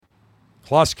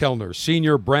Klaus Kellner,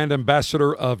 Senior Brand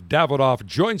Ambassador of Davidoff,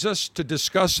 joins us to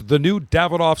discuss the new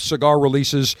Davidoff cigar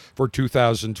releases for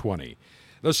 2020.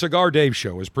 The Cigar Dave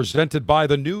Show is presented by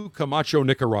the new Camacho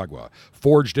Nicaragua,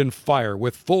 forged in fire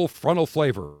with full frontal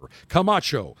flavor.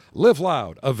 Camacho, live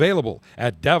loud, available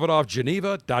at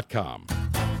DavidoffGeneva.com.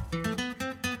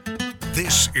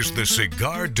 This is the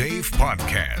Cigar Dave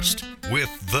Podcast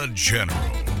with The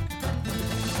General.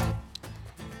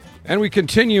 And we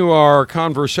continue our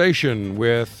conversation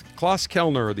with Klaus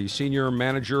Kellner, the Senior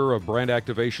Manager of Brand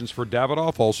Activations for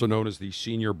Davidoff, also known as the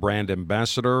Senior Brand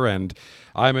Ambassador. And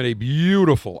I'm in a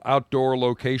beautiful outdoor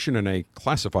location, in a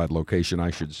classified location,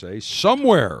 I should say,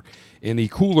 somewhere in the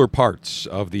cooler parts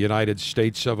of the United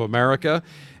States of America.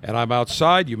 And I'm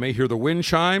outside. You may hear the wind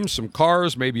chimes, some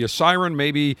cars, maybe a siren,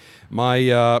 maybe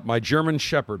my German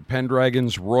Shepherd,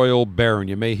 Pendragon's Royal Baron.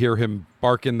 You may hear him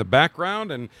bark in the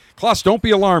background. And Klaus, don't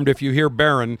be alarmed if you hear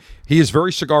Baron. He is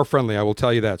very cigar friendly, I will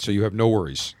tell you that, so you have no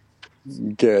worries.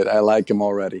 Good. I like him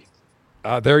already.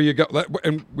 There you go.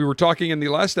 And we were talking in the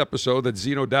last episode that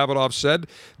Zino Davidoff said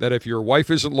that if your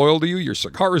wife isn't loyal to you, your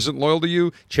cigar isn't loyal to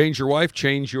you, change your wife,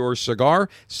 change your cigar.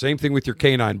 Same thing with your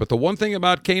canine. But the one thing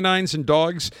about canines and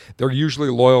dogs, they're usually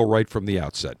loyal right from the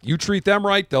outset. You treat them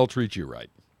right, they'll treat you right.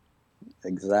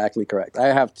 Exactly correct. I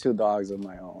have 2 dogs of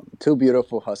my own, 2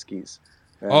 beautiful huskies.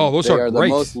 Those they are great.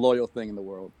 The most loyal thing in the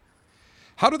world.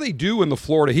 How do they do in the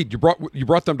Florida heat? You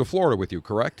brought them to Florida with you,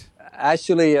 correct?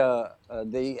 Actually,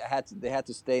 they had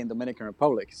to stay in Dominican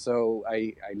Republic. So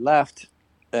I left,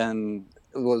 and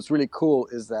what's really cool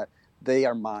is that they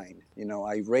are mine. You know,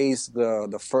 I raised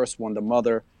the first one, the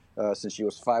mother, since she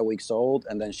was 5 weeks old,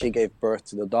 and then she gave birth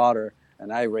to the daughter,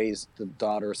 and I raised the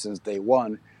daughter since day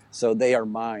one. So they are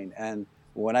mine, and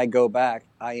when I go back,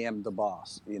 I am the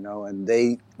boss, you know, and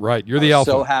they you're the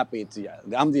alpha. So happy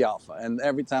I'm the alpha, and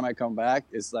every time I come back,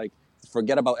 it's like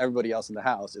forget about everybody else in the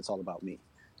house. It's all about me.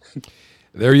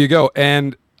 There you go.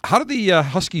 And how do the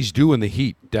Huskies do in the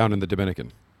heat down in the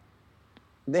Dominican?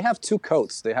 They have 2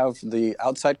 coats. They have the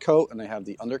outside coat and they have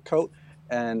the undercoat,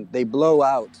 and they blow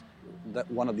out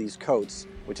one of these coats,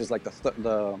 which is like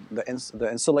the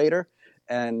insulator.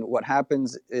 And what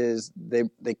happens is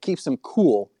they keeps them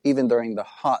cool even during the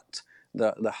hot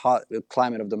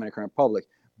climate of Dominican Republic.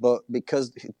 But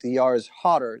because the DR is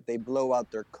hotter, they blow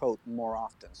out their coat more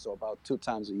often. So about 2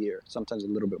 times a year, sometimes a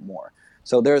little bit more.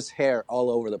 So there's hair all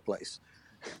over the place.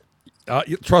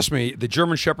 Trust me, the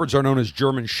German Shepherds are known as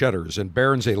German Shedders, and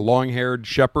Baron's a long-haired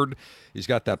shepherd. He's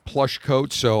got that plush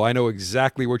coat, so I know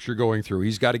exactly what you're going through.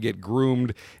 He's got to get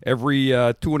groomed every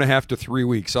 2.5 to 3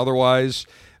 weeks. Otherwise,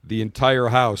 the entire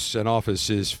house and office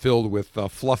is filled with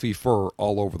fluffy fur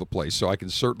all over the place, so I can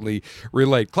certainly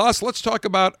relate. Klaus, let's talk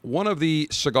about one of the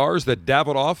cigars that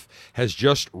Davidoff has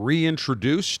just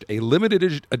reintroduced, a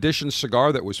limited edition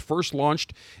cigar that was first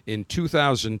launched in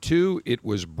 2002. It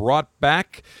was brought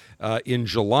back in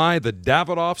July, the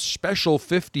Davidoff Special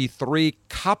 53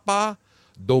 Capa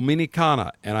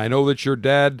Dominicana, and I know that your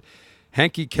dad,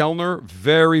 Hanky Kellner,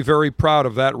 very, very proud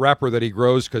of that wrapper that he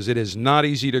grows, because it is not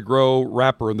easy to grow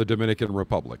wrapper in the Dominican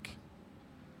Republic.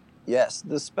 Yes,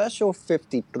 the Special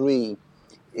 53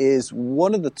 is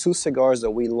one of the 2 cigars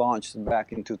that we launched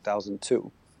back in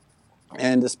 2002.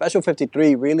 And the Special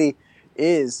 53 really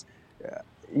is,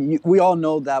 we all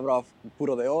know Davidoff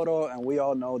Puro de Oro, and we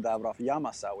all know Davidoff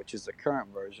Yamasa, which is the current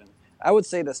version. I would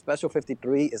say the Special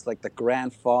 53 is like the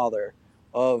grandfather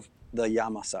of the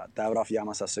Yamasa, Davidoff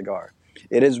Yamasa cigar.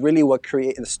 It is really what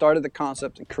started the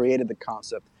concept and created the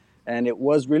concept. And it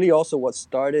was really also what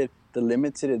started the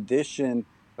limited edition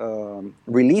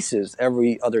releases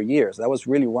every other year. So that was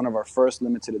really one of our first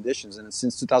limited editions. And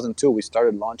since 2002, we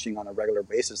started launching on a regular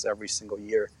basis every single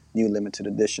year, new limited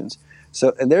editions.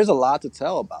 So and there's a lot to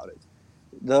tell about it.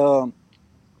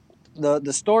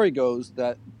 The story goes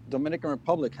that Dominican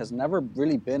Republic has never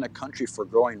really been a country for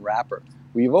growing wrapper.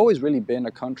 We've always really been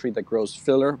a country that grows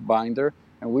filler, binder,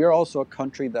 and we are also a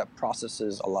country that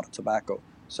processes a lot of tobacco.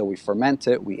 So we ferment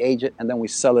it, we age it, and then we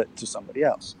sell it to somebody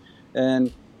else.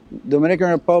 And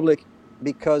Dominican Republic,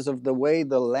 because of the way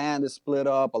the land is split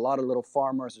up, a lot of little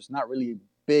farmers, there's not really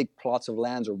big plots of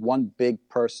lands or one big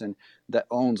person that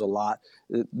owns a lot.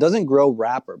 It doesn't grow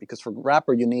wrapper, because for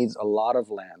wrapper you need a lot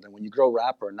of land. And when you grow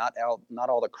wrapper, not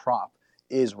all the crop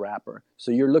is wrapper.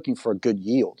 So you're looking for a good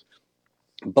yield.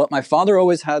 But my father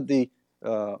always had the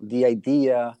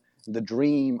idea, the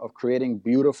dream of creating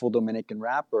beautiful Dominican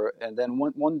wrapper, and then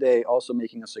one day also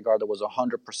making a cigar that was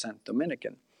 100%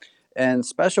 Dominican. And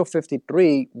Special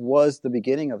 53 was the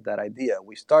beginning of that idea.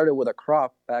 We started with a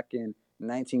crop back in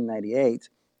 1998,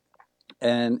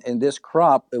 and in this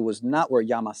crop, it was not where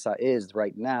Yamasa is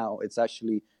right now. It's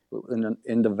actually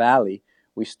in the valley,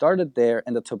 We started there,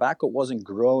 and the tobacco wasn't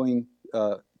growing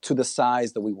to the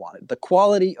size that we wanted. The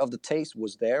quality of the taste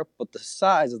was there, but the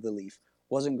size of the leaf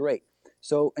wasn't great.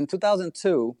 So in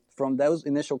 2002, from those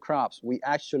initial crops, we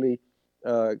actually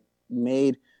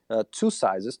made two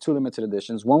sizes, two limited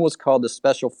editions. One was called the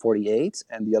Special 48,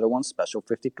 and the other one Special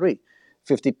 53.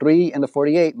 53 and the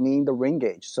 48 mean the ring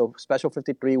gauge. So Special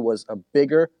 53 was a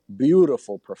bigger,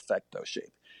 beautiful perfecto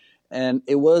shape. And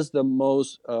it was the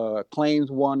most claimed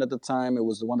one at the time. It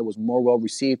was the one that was more well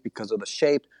received because of the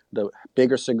shape, the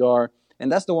bigger cigar.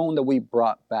 And that's the one that we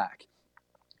brought back.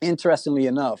 Interestingly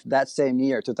enough, that same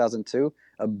year, 2002,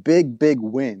 a big, big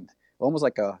wind, almost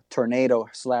like a tornado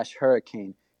 /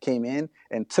 hurricane, came in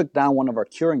and took down one of our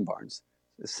curing barns.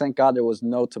 Thank God there was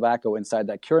no tobacco inside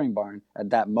that curing barn at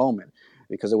that moment,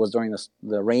 because it was during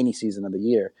the rainy season of the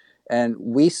year. And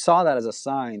we saw that as a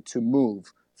sign to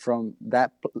move from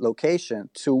that location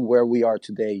to where we are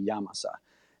today, Yamasa.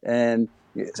 And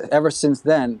ever since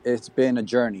then, it's been a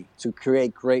journey to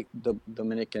create great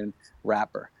Dominican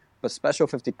wrapper. But Special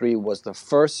 53 was the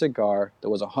first cigar that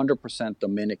was 100%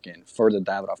 Dominican for the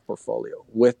Davidoff portfolio,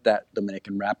 with that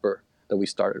Dominican wrapper that we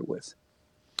started with.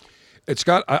 It's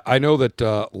got. I know that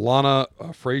Lana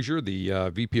Frazier, the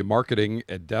VP of Marketing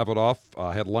at Davidoff,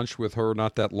 had lunch with her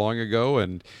not that long ago,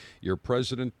 and your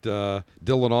president,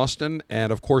 Dylan Austin,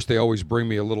 and of course they always bring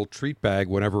me a little treat bag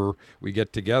whenever we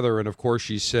get together. And of course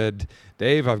she said,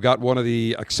 "Dave, I've got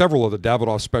several of the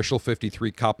Davidoff Special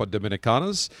 53 Capa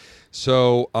Dominicanas."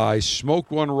 So I smoked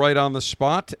one right on the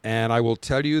spot, and I will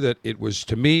tell you that it was,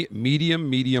 to me,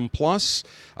 medium plus,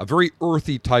 a very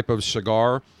earthy type of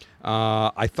cigar.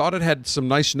 I thought it had some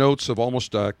nice notes of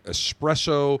almost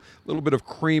espresso, a little bit of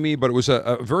creamy, but it was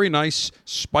a very nice,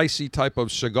 spicy type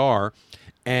of cigar.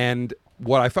 And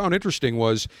what I found interesting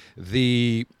was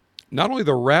not only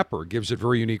the wrapper gives it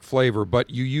very unique flavor, but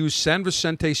you use San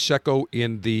Vicente Seco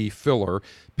in the filler,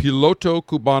 Piloto,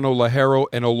 Cubano, Lajero,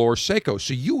 and Olor Seco.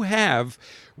 So you have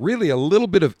really a little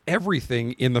bit of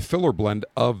everything in the filler blend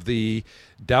of the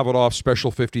Davidoff Special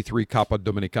 53 Capa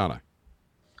Dominicana.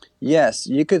 Yes,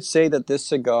 you could say that this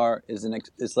cigar is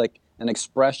like an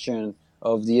expression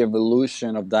of the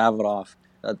evolution of Davidoff,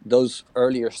 those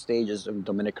earlier stages of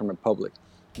Dominican Republic.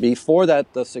 Before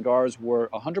that, the cigars were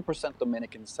 100%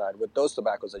 Dominican side with those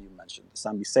tobaccos that you mentioned, the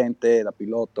San Vicente, the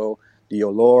Piloto, the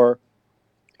Olor,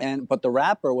 but the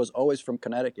wrapper was always from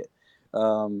Connecticut,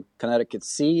 Connecticut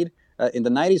Seed, in the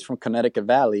 90s from Connecticut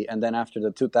Valley, and then after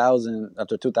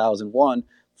 2001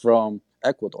 from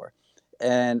Ecuador.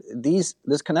 And this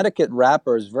Connecticut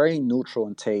wrapper is very neutral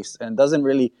in taste and doesn't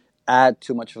really add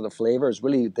too much of the flavor. It's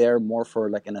really there more for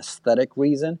like an aesthetic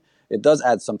reason. It does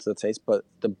add some to the taste, but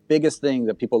the biggest thing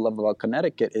that people love about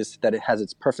Connecticut is that it has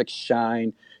its perfect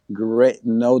shine, great,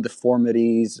 no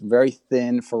deformities, very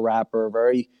thin for wrapper,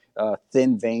 very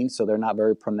thin veins, so they're not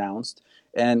very pronounced.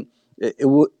 And it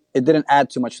didn't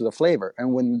add too much to the flavor.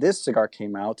 And when this cigar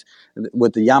came out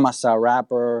with the Yamasa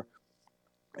wrapper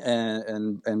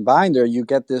and binder, you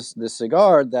get this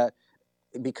cigar that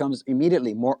becomes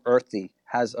immediately more earthy,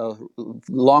 has a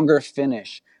longer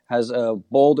finish, has a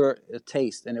bolder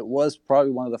taste, and it was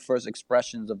probably one of the first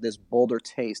expressions of this bolder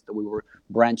taste that we were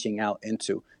branching out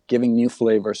into, giving new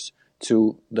flavors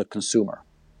to the consumer.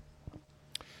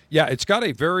 Yeah, it's got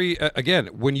a very, again,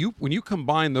 when you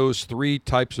combine those three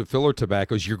types of filler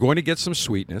tobaccos, you're going to get some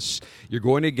sweetness, you're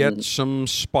going to get some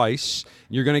spice,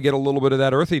 you're going to get a little bit of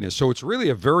that earthiness. So it's really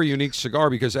a very unique cigar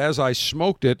because as I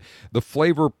smoked it, the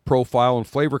flavor profile and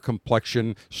flavor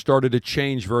complexion started to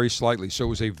change very slightly. So it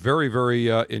was a very, very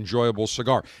enjoyable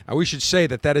cigar. Now, we should say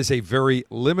that is a very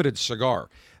limited cigar.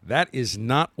 That is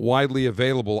not widely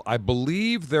available. I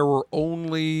believe there were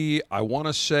only, I want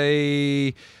to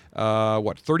say,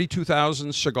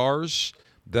 32,000 cigars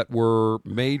that were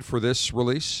made for this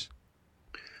release?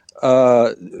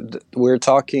 We're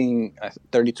talking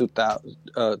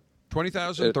 32,000.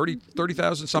 20,000,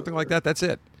 30,000, something like that? That's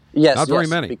it? Yes. Not very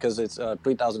many. Because it's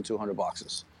 3,200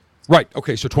 boxes. Right.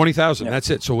 Okay, so 20,000, yeah. That's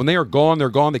it. So when they are gone, they're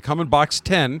gone. They come in box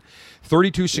 10.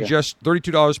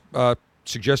 $32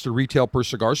 suggested retail per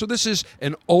cigar. So this is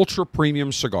an ultra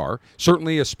premium cigar,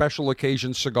 certainly a special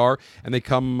occasion cigar, and they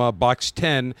come box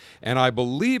 10. And I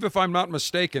believe, if I'm not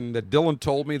mistaken, that Dylan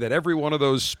told me that every one of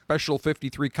those Special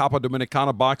 53 Capa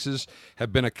Dominicana boxes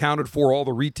have been accounted for. All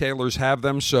the retailers have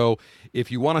them. So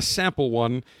if you want to sample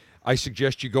one, I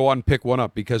suggest you go out and pick one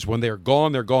up, because when they're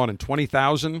gone, they're gone. And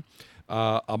 20,000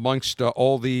 amongst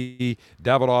all the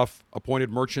Davidoff appointed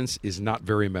merchants is not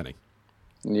very many.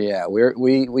 Yeah,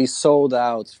 we sold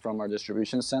out from our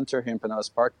distribution center here in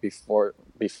Pinellas Park before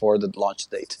the launch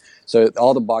date. So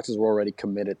all the boxes were already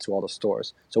committed to all the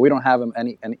stores. So we don't have them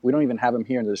any we don't even have them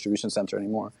here in the distribution center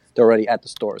anymore. They're already at the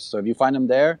stores. So if you find them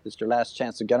there, it's your last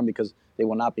chance to get them because they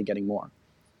will not be getting more.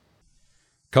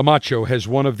 Camacho has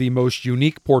one of the most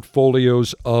unique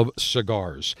portfolios of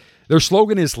cigars. Their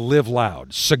slogan is Live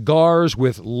Loud. Cigars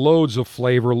with loads of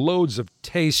flavor, loads of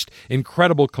taste,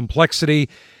 incredible complexity.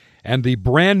 And the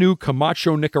brand new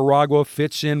Camacho Nicaragua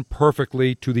fits in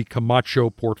perfectly to the Camacho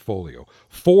portfolio.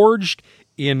 Forged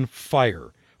in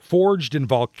fire, forged in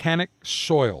volcanic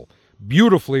soil,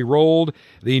 beautifully rolled,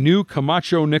 the new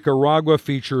Camacho Nicaragua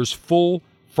features full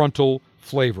frontal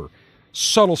flavor,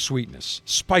 subtle sweetness,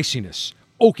 spiciness,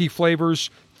 oaky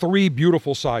flavors, three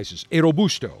beautiful sizes, a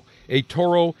Robusto, a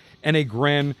Toro, and a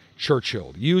Grand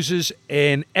Churchill. Uses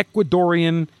an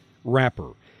Ecuadorian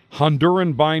wrapper,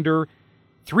 Honduran binder,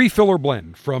 three filler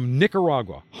blend from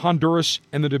Nicaragua, Honduras,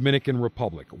 and the Dominican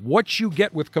Republic. What you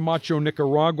get with Camacho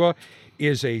Nicaragua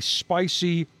is a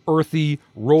spicy, earthy,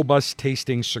 robust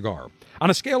tasting cigar. On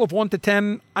a scale of 1 to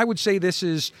 10, I would say this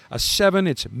is a 7.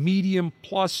 It's medium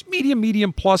plus,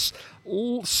 medium plus,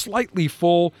 slightly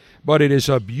full, but it is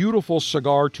a beautiful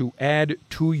cigar to add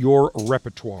to your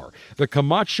repertoire. The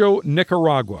Camacho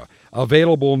Nicaragua,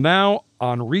 available now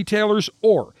on retailers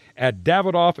or at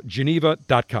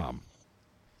DavidoffGeneva.com.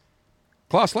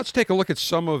 Klaus, let's take a look at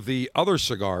some of the other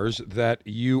cigars that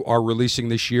you are releasing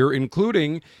this year,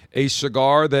 including a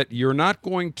cigar that you're not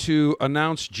going to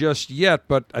announce just yet,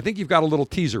 but I think you've got a little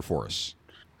teaser for us.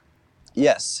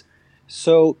 Yes.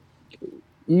 So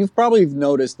you've probably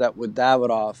noticed that with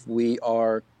Davidoff, we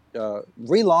are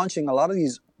relaunching a lot of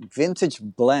these vintage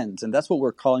blends, and that's what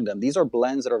we're calling them. These are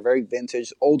blends that are very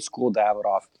vintage, old school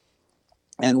Davidoff.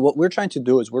 And what we're trying to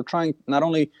do is we're trying not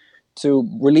only to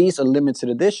release a limited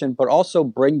edition, but also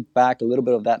bring back a little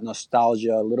bit of that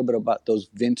nostalgia, a little bit about those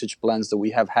vintage blends that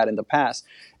we have had in the past.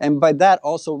 And by that,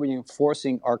 also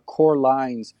reinforcing our core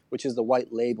lines, which is the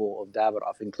white label of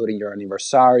Davidoff, including your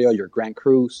Aniversario, your Grand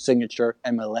Cru, Signature,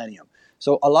 and Millennium.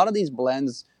 So a lot of these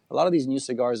blends, a lot of these new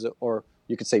cigars, or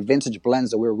you could say vintage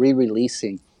blends that we're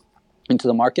re-releasing into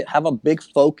the market, have a big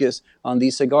focus on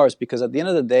these cigars because at the end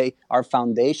of the day, our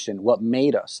foundation, what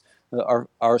made us,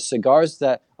 our cigars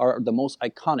that are the most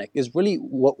iconic is really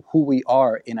who we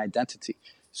are in identity.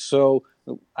 So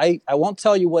I won't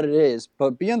tell you what it is,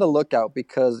 but be on the lookout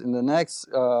because in the next,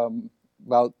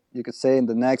 about you could say in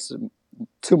the next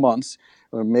 2 months,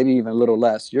 or maybe even a little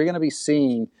less, you're going to be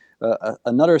seeing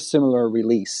another similar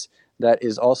release that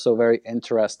is also very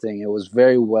interesting. It was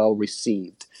very well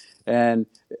received. And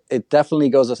it definitely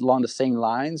goes along the same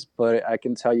lines, but I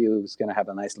can tell you it's going to have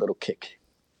a nice little kick.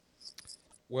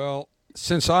 Well,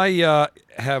 since I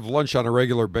have lunch on a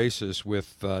regular basis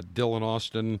with Dylan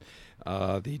Austin,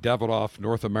 the Davidoff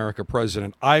North America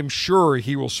president, I'm sure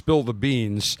he will spill the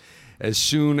beans as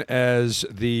soon as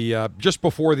just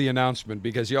before the announcement,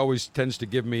 because he always tends to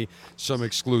give me some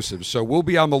exclusives. So we'll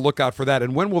be on the lookout for that.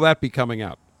 And when will that be coming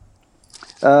out?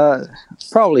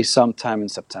 Probably sometime in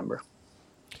September.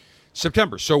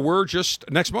 September. So we're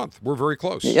just next month. We're very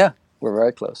close. Yeah, we're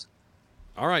very close.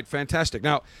 All right, fantastic.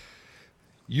 Now,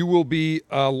 you will be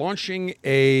launching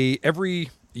every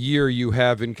year you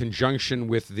have in conjunction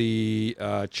with the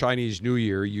Chinese New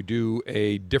Year, you do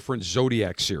a different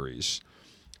Zodiac series.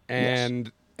 And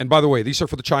yes. And by the way, these are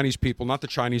for the Chinese people, not the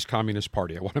Chinese Communist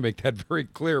Party. I want to make that very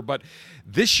clear. But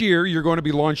this year, you're going to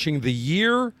be launching the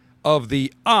Year of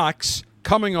the Ox,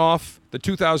 coming off the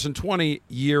 2020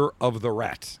 Year of the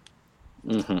Rat.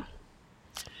 Mm-hmm.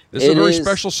 This is a very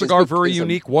special cigar, very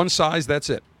unique, one size, that's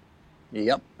it.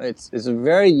 Yep, it's a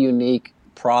very unique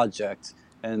project,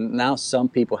 and now some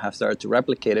people have started to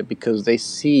replicate it because they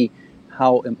see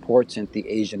how important the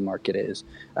Asian market is.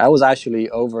 I was actually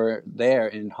over there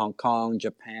in Hong Kong,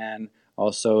 Japan,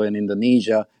 also in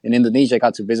Indonesia. In Indonesia, I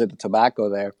got to visit the tobacco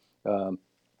there,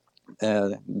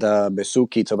 the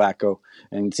Besuki tobacco,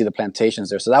 and see the plantations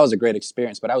there. So that was a great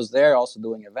experience. But I was there also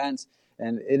doing events.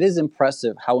 And it is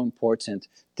impressive how important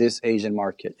this Asian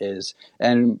market is.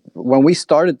 And when we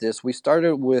started this, we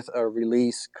started with a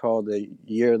release called the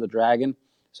Year of the Dragon.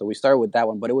 So we started with that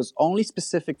one, but it was only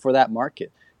specific for that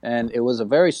market. And it was a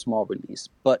very small release,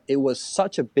 but it was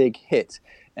such a big hit.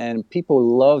 And people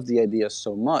loved the idea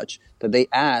so much that they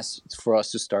asked for us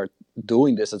to start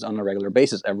doing this on a regular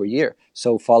basis every year.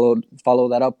 So follow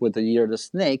that up with the Year of the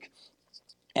Snake.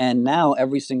 And now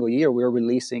every single year we're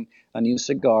releasing a new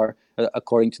cigar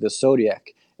according to the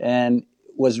Zodiac. And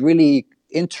what's really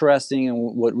interesting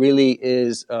and what really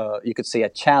is, you could say, a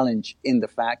challenge in the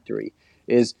factory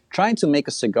is trying to make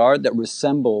a cigar that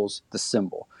resembles the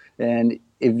symbol. And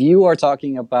if you are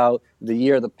talking about the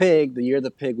year of the pig,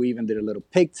 we even did a little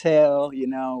pigtail.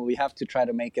 We have to try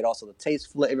to make it also the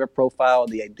taste flavor profile,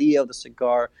 the idea of the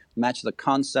cigar, match the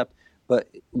concept. But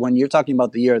when you're talking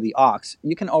about the year of the ox,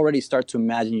 you can already start to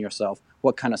imagine yourself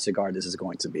what kind of cigar this is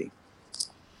going to be.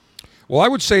 Well, I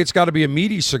would say it's got to be a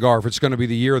meaty cigar if it's going to be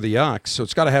the year of the ox, so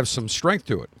it's got to have some strength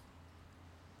to it.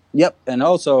 Yep, and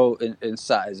also in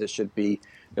size, it should be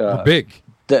big.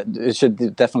 It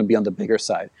should definitely be on the bigger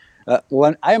side.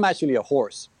 When I am actually a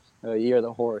horse, year of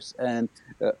the horse, and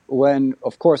when,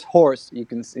 of course, horse, you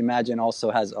can imagine,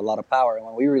 also has a lot of power. And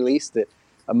when we released it,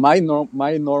 my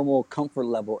normal comfort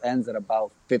level ends at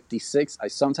about 56. I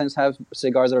sometimes have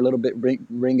cigars that are a little bit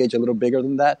ring gauge, a little bigger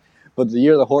than that, but the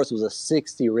year of the horse was a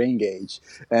 60 ring gauge,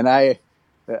 and I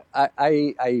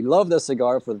love the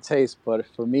cigar for the taste, but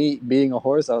for me, being a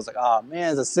horse, I was like, oh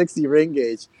man, it's a 60 ring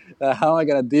gauge. How am I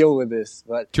gonna deal with this?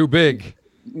 But too big.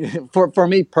 For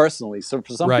me personally. So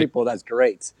for some right. people, that's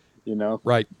great.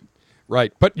 Right.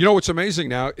 But you know what's amazing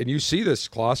now, and you see this,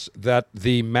 Klaus, that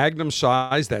the Magnum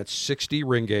size, that 60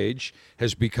 ring gauge,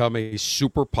 has become a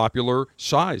super popular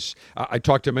size. I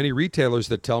talk to many retailers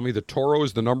that tell me the Toro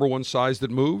is the number one size that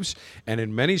moves, and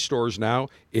in many stores now,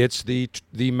 it's the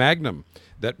Magnum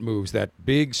that moves, that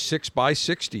big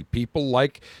 6x60. People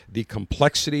like the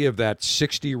complexity of that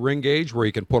 60 ring gauge where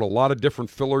you can put a lot of different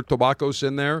filler tobaccos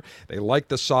in there. They like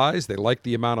the size. They like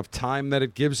the amount of time that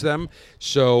it gives them.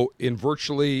 So in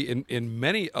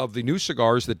many of the new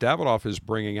cigars that Davidoff is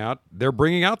bringing out, they're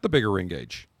bringing out the bigger ring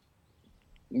gauge.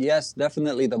 Yes,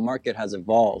 definitely the market has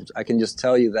evolved. I can just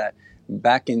tell you that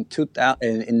back in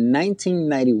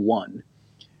 1991,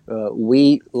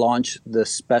 we launched the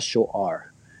Special R,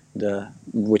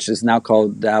 which is now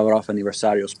called Davidoff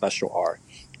Aniversario Special R.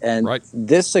 And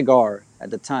This cigar at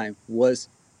the time was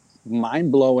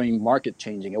mind-blowing,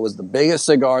 market-changing. It was the biggest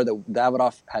cigar that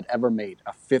Davidoff had ever made,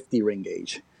 a 50 ring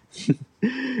gauge.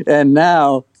 And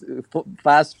now,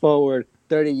 fast forward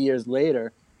 30 years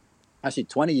later, actually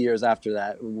 20 years after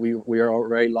that, we are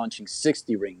already launching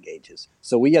 60 ring gauges.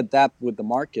 So we adapt with the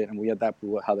market, and we adapt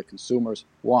with how the consumers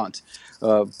want.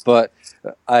 But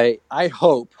I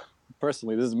hope,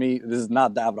 personally, this is me. This is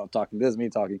not Davidoff talking. This is me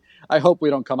talking. I hope we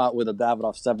don't come out with a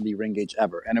Davidoff 70 ring gauge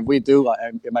ever. And if we do,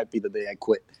 it might be the day I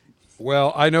quit.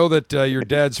 Well, I know that your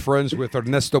dad's friends with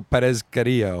Ernesto Perez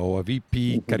Carrillo of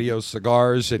EP Carrillo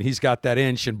Cigars, and he's got that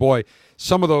inch. And boy,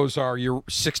 some of those are your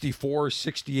 64,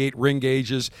 68 ring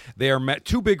gauges. They are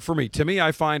too big for me. To me,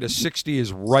 I find a 60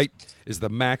 is the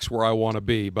max where I want to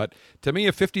be. But to me,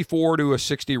 a 54 to a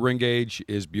 60 ring gauge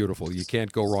is beautiful. You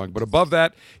can't go wrong. But above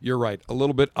that, you're right, a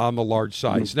little bit on the large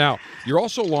size. Now, you're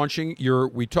also launching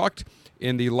we talked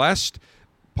in the last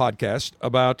podcast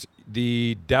about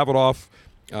the Davidoff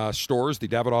stores, the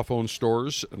Davidoff-owned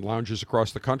stores and lounges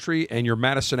across the country, and your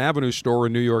Madison Avenue store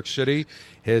in New York City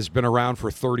has been around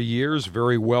for 30 years,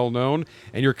 very well known,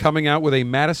 and you're coming out with a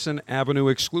Madison Avenue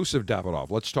exclusive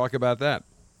Davidoff. Let's talk about that.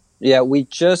 Yeah, we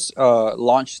just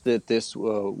launched it this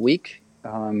week,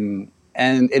 and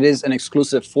it is an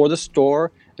exclusive for the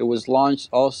store. It was launched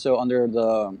also under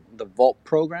the Vault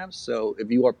program. So if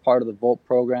you are part of the Vault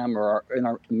program or are in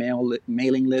our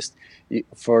mailing list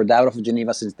for Davidoff of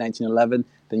Geneva since 1911,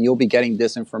 then you'll be getting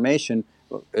this information.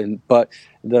 But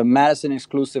the Madison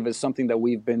exclusive is something that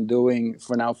we've been doing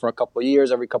for a couple of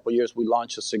years. Every couple of years, we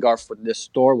launch a cigar for this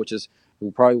store, which is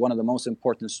probably one of the most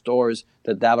important stores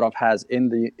that Davidoff has in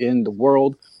the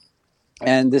world.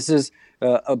 And this is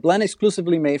a blend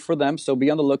exclusively made for them, so be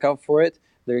on the lookout for it.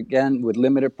 They're, again, with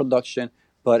limited production,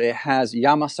 but it has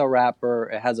Yamasa wrapper.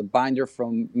 It has a binder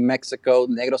from Mexico,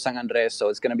 Negro San Andres, so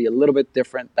it's going to be a little bit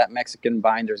different. That Mexican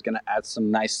binder is going to add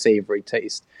some nice savory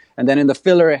taste. And then in the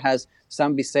filler, it has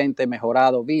San Vicente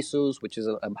Mejorado Visus, which is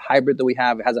a hybrid that we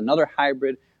have. It has another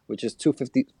hybrid, which is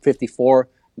 254.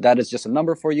 That is just a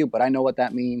number for you, but I know what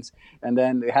that means. And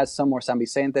then it has some more San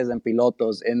Vicentes and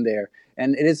Pilotos in there.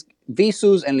 And it is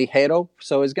Visus and Ligero,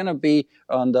 so it's going to be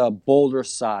on the bolder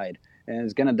side. And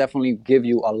it's going to definitely give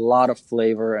you a lot of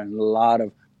flavor and a lot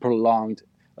of prolonged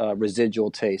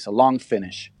residual taste, a long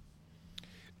finish.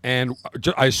 And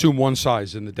I assume one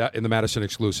size in the Madison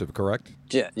exclusive, correct?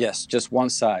 Yeah, yes, just one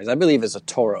size. I believe it's a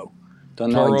Toro.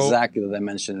 Don't know exactly the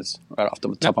dimensions right off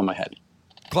the top of my head.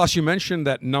 Klaus, you mentioned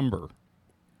that number.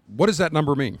 What does that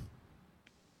number mean?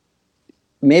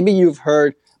 Maybe you've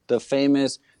heard the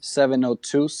famous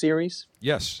 702 series.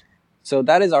 Yes. So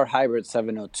that is our hybrid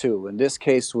 702. In this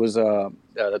case was a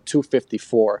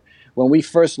 254. When we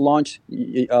first launched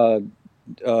Puro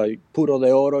de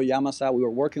Oro Yamasa, we were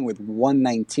working with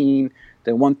 119,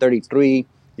 then 133.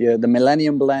 Yeah, the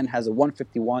Millennium Blend has a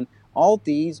 151. All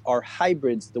these are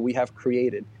hybrids that we have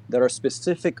created that are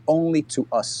specific only to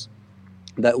us,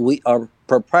 that we are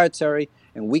proprietary,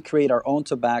 and we create our own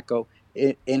tobacco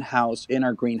in-house in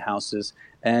our greenhouses,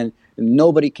 and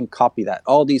nobody can copy that.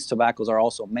 All these tobaccos are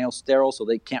also male sterile, so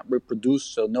they can't reproduce,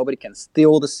 so nobody can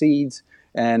steal the seeds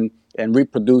and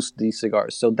reproduce these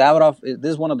cigars. So Davidoff,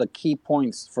 this is one of the key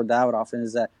points for Davidoff,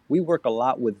 is that we work a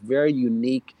lot with very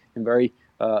unique and very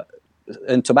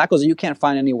and tobaccos that you can't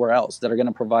find anywhere else, that are going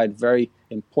to provide very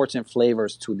important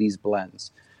flavors to these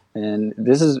blends. And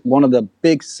this is one of the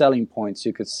big selling points,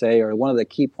 you could say, or one of the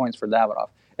key points for Davidoff.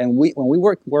 And when we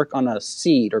work on a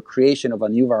seed or creation of a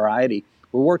new variety,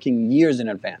 we're working years in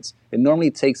advance. It normally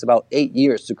takes about 8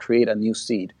 years to create a new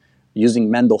seed,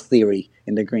 using Mendel theory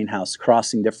in the greenhouse,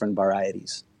 crossing different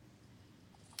varieties.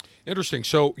 Interesting.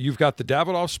 So you've got the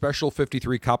Davidoff Special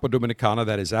 53 Capa Dominicana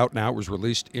that is out now. It was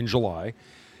released in July.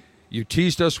 You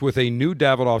teased us with a new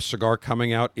Davidoff cigar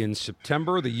coming out in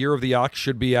September. The Year of the Ox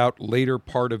should be out later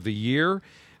part of the year.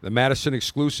 The Madison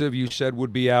exclusive, you said,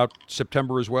 would be out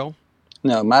September as well?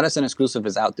 No, Madison exclusive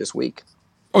is out this week.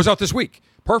 Oh, it's out this week.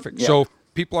 Perfect. Yeah. So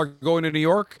people are going to New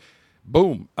York.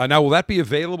 Boom. Now, will that be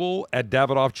available at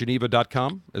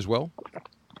DavidoffGeneva.com as well?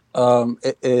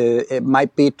 It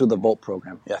might be through the Volt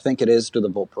program. Yeah, I think it is through the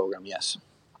Volt program, yes.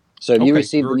 So if you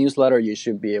receive the newsletter, you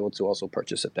should be able to also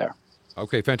purchase it there.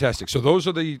 Okay, fantastic. So those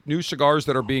are the new cigars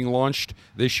that are being launched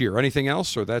this year. Anything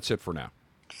else, or that's it for now?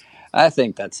 I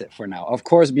think that's it for now. Of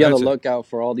course, be on the lookout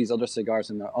for all these other cigars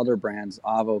and the other brands,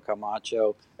 Avo,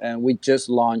 Camacho, and we just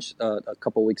launched a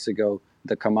couple weeks ago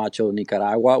the Camacho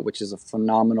Nicaragua, which is a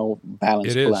phenomenal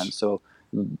balanced blend. So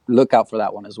look out for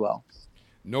that one as well.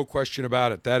 No question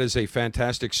about it. That is a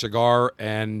fantastic cigar,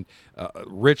 and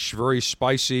rich, very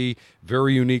spicy,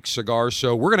 very unique cigar.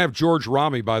 So we're going to have George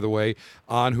Rami, by the way,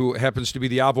 on, who happens to be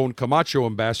the Avo and Camacho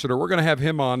ambassador. We're going to have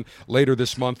him on later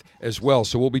this month as well.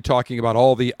 So we'll be talking about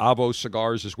all the Avo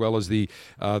cigars as well as the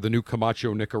new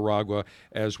Camacho Nicaragua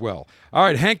as well. All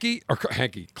right, Hanky,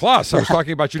 Klaus, I was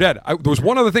talking about your dad. There was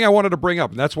one other thing I wanted to bring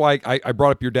up, and that's why I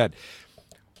brought up your dad.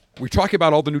 We're talking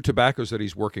about all the new tobaccos that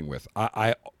he's working with.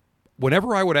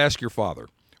 Whenever I would ask your father,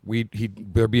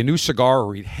 there'd be a new cigar,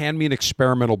 or he'd hand me an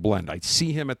experimental blend. I'd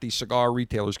see him at the cigar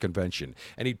retailers convention,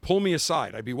 and he'd pull me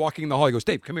aside. I'd be walking in the hall. He goes,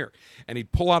 "Dave, come here." And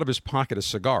he'd pull out of his pocket a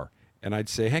cigar. And I'd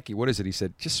say, "Hanky, what is it?" He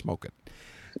said, "Just smoke it."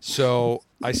 So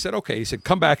I said, "Okay." He said,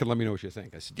 "Come back and let me know what you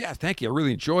think." I said, "Yeah, thank you. I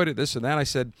really enjoyed it, this and that." I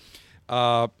said,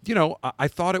 I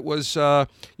thought it was,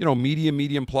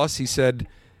 medium plus." He said,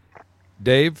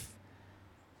 "Dave,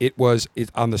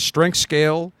 it's on the strength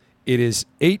scale. It is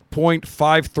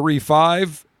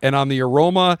 8.535, and on the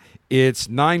aroma, it's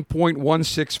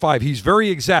 9.165. He's very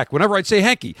exact. Whenever I'd say,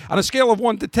 "Hanky, on a scale of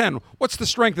 1 to 10, what's the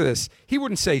strength of this?" He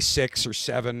wouldn't say 6 or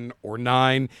 7 or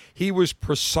 9. He was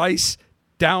precise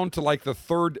down to like the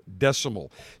third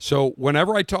decimal. So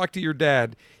whenever I talk to your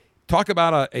dad, talk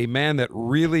about a man that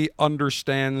really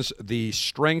understands the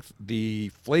strength, the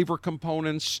flavor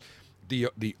components, the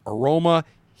aroma.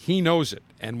 He knows it.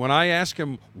 And when I ask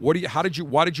him, why did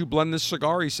you blend this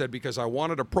cigar? He said, "Because I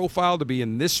wanted a profile to be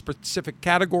in this specific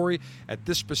category at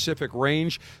this specific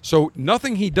range." So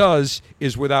nothing he does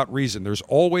is without reason. There's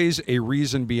always a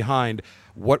reason behind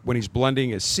when he's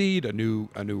blending a seed, a new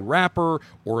wrapper,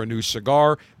 or a new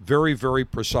cigar. Very, very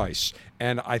precise.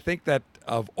 And I think that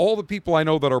of all the people I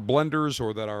know that are blenders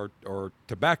or that are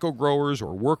tobacco growers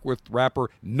or work with wrapper,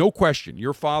 no question,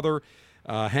 your father,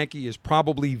 Hanky, is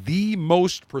probably the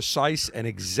most precise and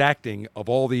exacting of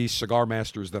all these cigar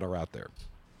masters that are out there.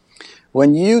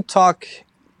 When you talk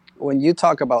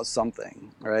about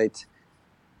something, right,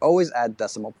 always add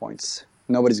decimal points.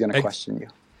 Nobody's going to question you.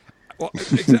 Well,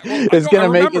 exactly. It's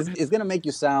going to make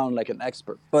you sound like an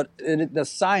expert, but the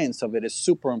science of it is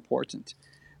super important.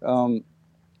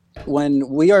 When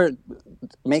we are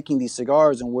making these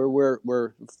cigars and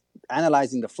we're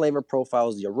analyzing the flavor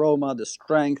profiles, the aroma, the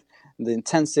strength, the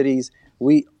intensities,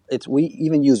 we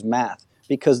even use math,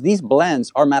 because these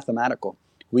blends are mathematical.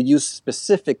 We use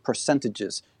specific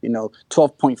percentages,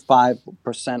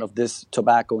 12.5% of this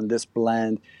tobacco in this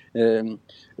blend, the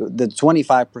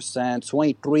 25%,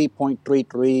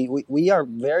 23.33. We are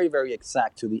very, very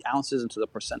exact to the ounces and to the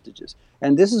percentages.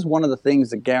 And this is one of the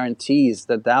things that guarantees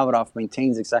that Davidoff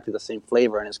maintains exactly the same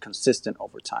flavor and is consistent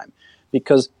over time.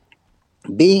 Because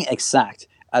being exact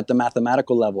at the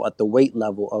mathematical level, at the weight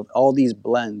level of all these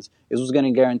blends, is what's going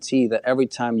to guarantee that every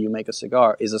time you make a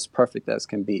cigar is as perfect as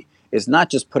can be. It's not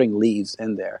just putting leaves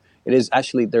in there. It is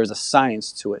actually, there's a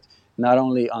science to it, not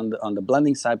only on the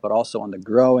blending side, but also on the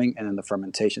growing and on the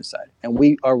fermentation side. And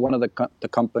we are one of the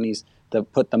companies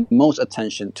that put the most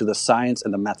attention to the science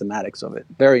and the mathematics of it.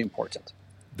 Very important.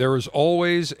 There is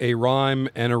always a rhyme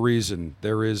and a reason.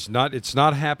 It's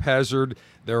not haphazard.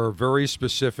 There are very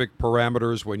specific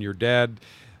parameters. When your dad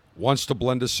wants to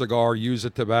blend a cigar, use a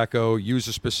tobacco, use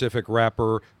a specific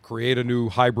wrapper, create a new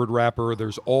hybrid wrapper,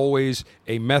 there's always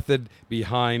a method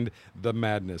behind the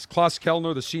madness. Klaus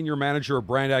Kellner, the Senior Manager of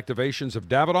Brand Activations of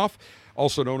Davidoff,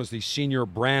 also known as the Senior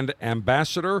Brand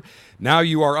Ambassador. Now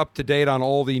you are up to date on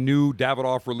all the new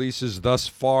Davidoff releases thus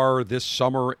far this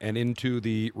summer and into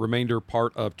the remainder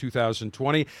part of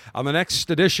 2020. On the next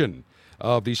edition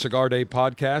of the Cigar Dave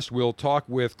podcast, we'll talk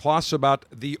with Klaus about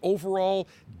the overall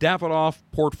Davidoff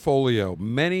portfolio.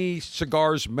 Many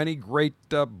cigars, many great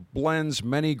blends,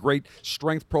 many great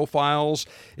strength profiles.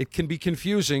 It can be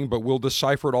confusing, but we'll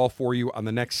decipher it all for you on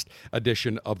the next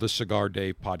edition of the Cigar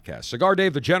Dave podcast. Cigar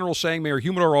Dave, the general saying, may your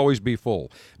humidor always be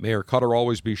full. May your cutter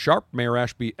always be sharp. May your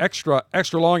ash be extra,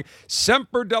 extra long.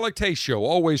 Semper Delectatio,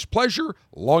 always pleasure.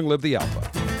 Long live the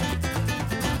Alpha.